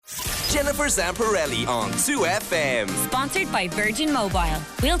Jennifer Zamparelli on 2FM. Sponsored by Virgin Mobile.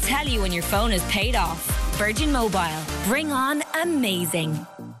 We'll tell you when your phone is paid off. Virgin Mobile. Bring on amazing.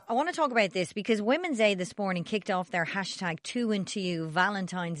 I want to talk about this because Women's Aid this morning kicked off their hashtag 2IntoYou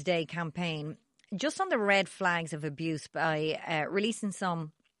Valentine's Day campaign just on the red flags of abuse by releasing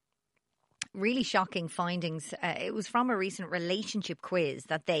some really shocking findings. It was from a recent relationship quiz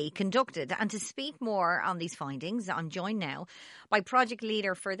that they conducted. And to speak more on these findings, I'm joined now by project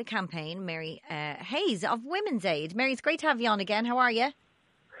leader for the campaign, Mary Hayes of Women's Aid. Mary, it's great to have you on again. How are you?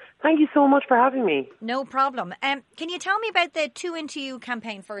 Thank you so much for having me. No problem. Can you tell me about the 2IntoYou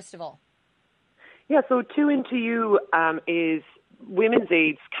campaign first of all? Yeah, so 2IntoYou is Women's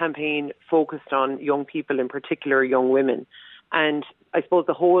Aid's campaign focused on young people, in particular young women. And I suppose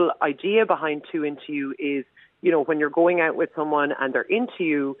the whole idea behind 2IntoYou is, you know, when you're going out with someone and they're into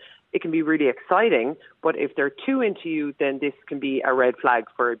you, it can be really exciting. But if they're too into you, then this can be a red flag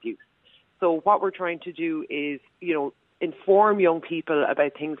for abuse. So what we're trying to do is, you know, inform young people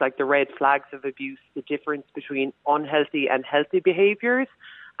about things like the red flags of abuse, the difference between unhealthy and healthy behaviours,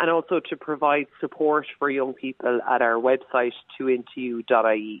 and also to provide support for young people at our website,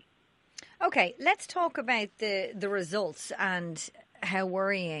 2intoyou.ie. Okay, let's talk about the results and how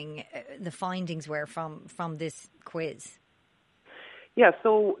worrying the findings were from this quiz. Yeah,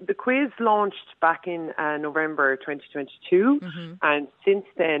 so the quiz launched back in November 2022, and since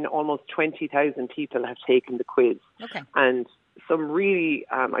then almost 20,000 people have taken the quiz. Okay. And some really,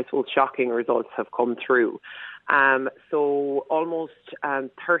 I suppose, shocking results have come through. So almost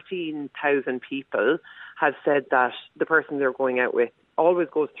 13,000 people have said that the person they're going out with always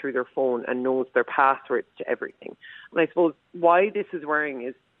goes through their phone and knows their passwords to everything. And I suppose why this is worrying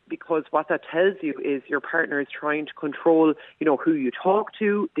is because what that tells you is your partner is trying to control, you know, who you talk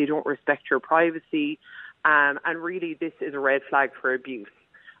to. They don't respect your privacy. And really this is a red flag for abuse.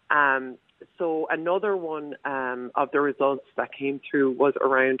 So another one of the results that came through was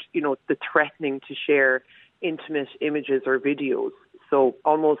around, you know, the threatening to share intimate images or videos. So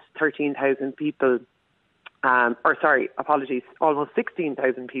almost 13,000 people almost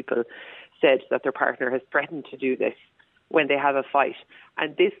 16,000 people said that their partner has threatened to do this when they have a fight.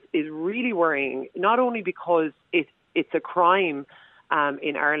 And this is really worrying, not only because it's a crime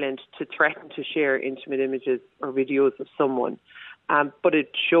in Ireland to threaten to share intimate images or videos of someone, but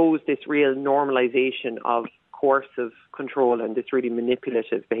it shows this real normalisation of coercive control and this really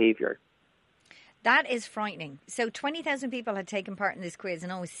manipulative behaviour. That is frightening. So 20,000 people had taken part in this quiz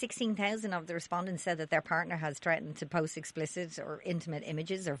and almost 16,000 of the respondents said that their partner has threatened to post explicit or intimate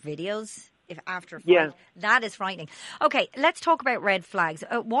images or videos if after a fight. Yeah. That is frightening. Okay, let's talk about red flags.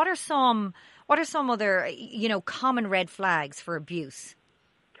 What are some other, you know, common red flags for abuse?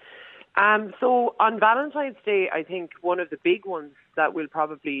 So on Valentine's Day, I think one of the big ones that we'll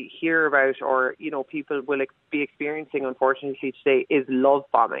probably hear about or, you know, people will be experiencing, unfortunately, today is love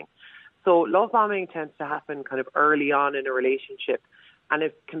bombing. So love bombing tends to happen kind of early on in a relationship, and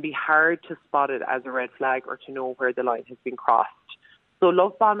it can be hard to spot it as a red flag or to know where the line has been crossed. So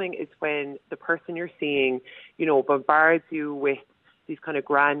love bombing is when the person you're seeing, you know, bombards you with these kind of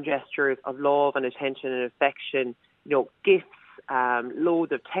grand gestures of love and attention and affection, you know, gifts,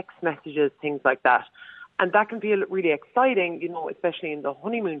 loads of text messages, things like that. And that can feel really exciting, you know, especially in the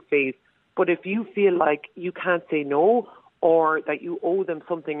honeymoon phase. But if you feel like you can't say no, or that you owe them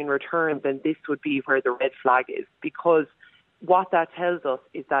something in return, then this would be where the red flag is. Because what that tells us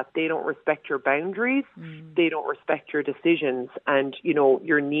is that they don't respect your boundaries, they don't respect your decisions and, you know,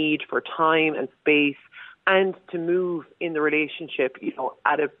 your need for time and space and to move in the relationship, you know,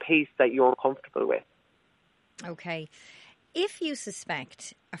 at a pace that you're comfortable with. Okay. If you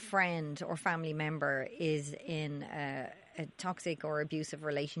suspect a friend or family member is in a toxic or abusive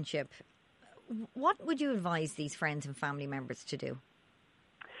relationship, what would you advise these friends and family members to do?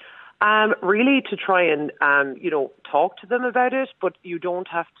 Really to try and, you know, talk to them about it, but you don't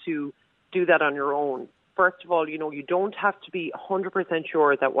have to do that on your own. First of all, you know, you don't have to be 100%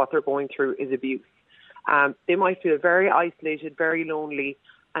 sure that what they're going through is abuse. They might feel very isolated, very lonely,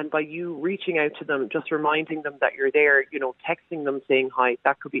 and by you reaching out to them, just reminding them that you're there, you know, texting them, saying hi,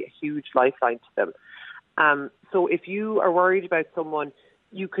 that could be a huge lifeline to them. So if you are worried about someone,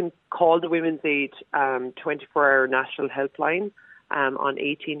 you can call the Women's Aid 24-hour national helpline on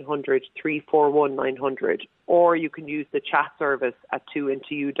 1800 341 900, or you can use the chat service at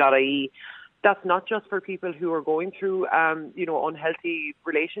 2intoyou.ie. That's not just for people who are going through, you know, unhealthy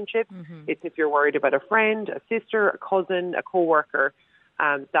relationships. It's if you're worried about a friend, a sister, a cousin, a co-worker,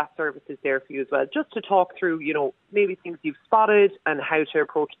 that service is there for you as well. Just to talk through, you know, maybe things you've spotted and how to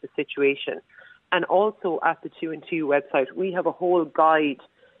approach the situation. And also at the 2IntoYou website, we have a whole guide.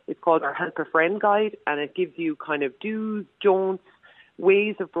 It's called our Help a Friend Guide, and it gives you kind of do's, don'ts,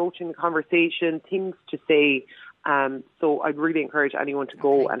 ways of broaching the conversation, things to say. So I'd really encourage anyone to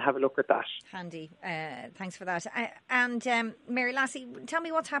go and have a look at that. Handy. Thanks for that. And Mary Lassie, tell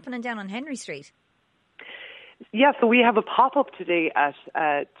me what's happening down on Henry Street. Yeah, so we have a pop-up today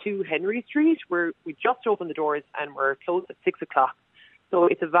at 2 Henry Street where we just opened the doors and we're closed at 6 o'clock. So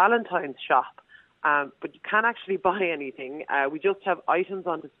it's a Valentine's shop, but you can't actually buy anything. We just have items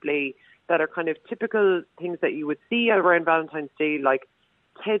on display that are kind of typical things that you would see around Valentine's Day, like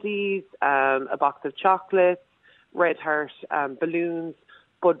teddies, a box of chocolates, red heart, balloons.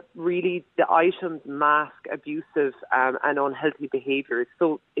 But really the items mask abusive and unhealthy behaviours.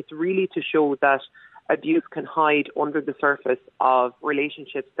 So it's really to show that abuse can hide under the surface of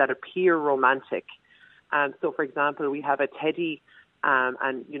relationships that appear romantic. So, for example, we have a teddy,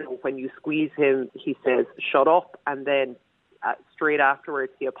 and, you know, when you squeeze him, he says, shut up, and then straight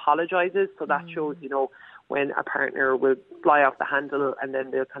afterwards he apologises. So that shows, you know, when a partner will fly off the handle and then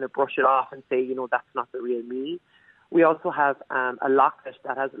they'll kind of brush it off and say, you know, that's not the real me. We also have a locket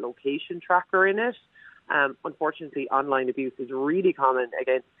that has a location tracker in it. Unfortunately, online abuse is really common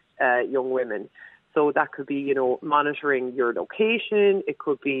against young women. So that could be, you know, monitoring your location. It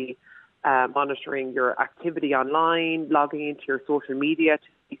could be monitoring your activity online, logging into your social media to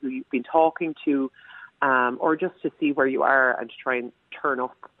see who you've been talking to, or just to see where you are and to try and turn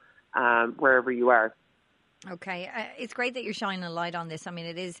up wherever you are. Okay, it's great that you're shining a light on this. I mean,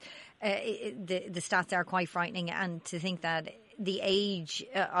 it is the stats are quite frightening, and to think that the age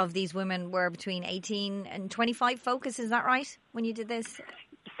of these women were between 18 and 25. Focus, is that right? When you did this.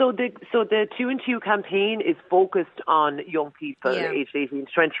 So the 2 and 2 campaign is focused on young people aged 18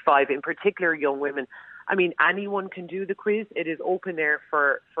 to 25, in particular young women. I mean, anyone can do the quiz. It is open there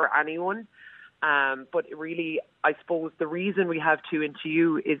for anyone. But really, I suppose the reason we have 2 and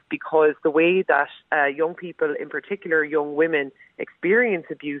 2 is because the way that young people, in particular young women, experience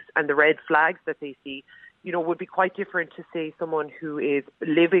abuse and the red flags that they see, you know, would be quite different to, say, someone who is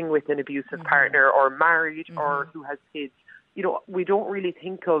living with an abusive partner or married or who has kids. You know, we don't really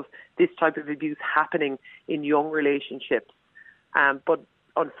think of this type of abuse happening in young relationships. But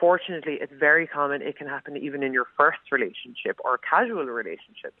unfortunately, it's very common. It can happen even in your first relationship or casual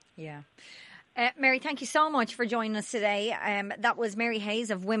relationship. Yeah. Mary, thank you so much for joining us today. That was Mary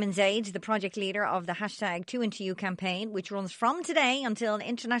Hayes of Women's Aid, the project leader of the hashtag 2 and 2 campaign, which runs from today until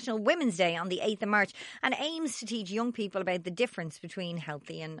International Women's Day on the 8th of March and aims to teach young people about the difference between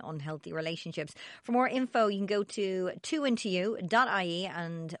healthy and unhealthy relationships. For more info, you can go to 2andtwo.ie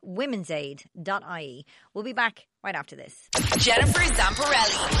and womensaid.ie. We'll be back right after this. Jennifer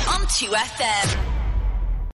Zamparelli on 2FM.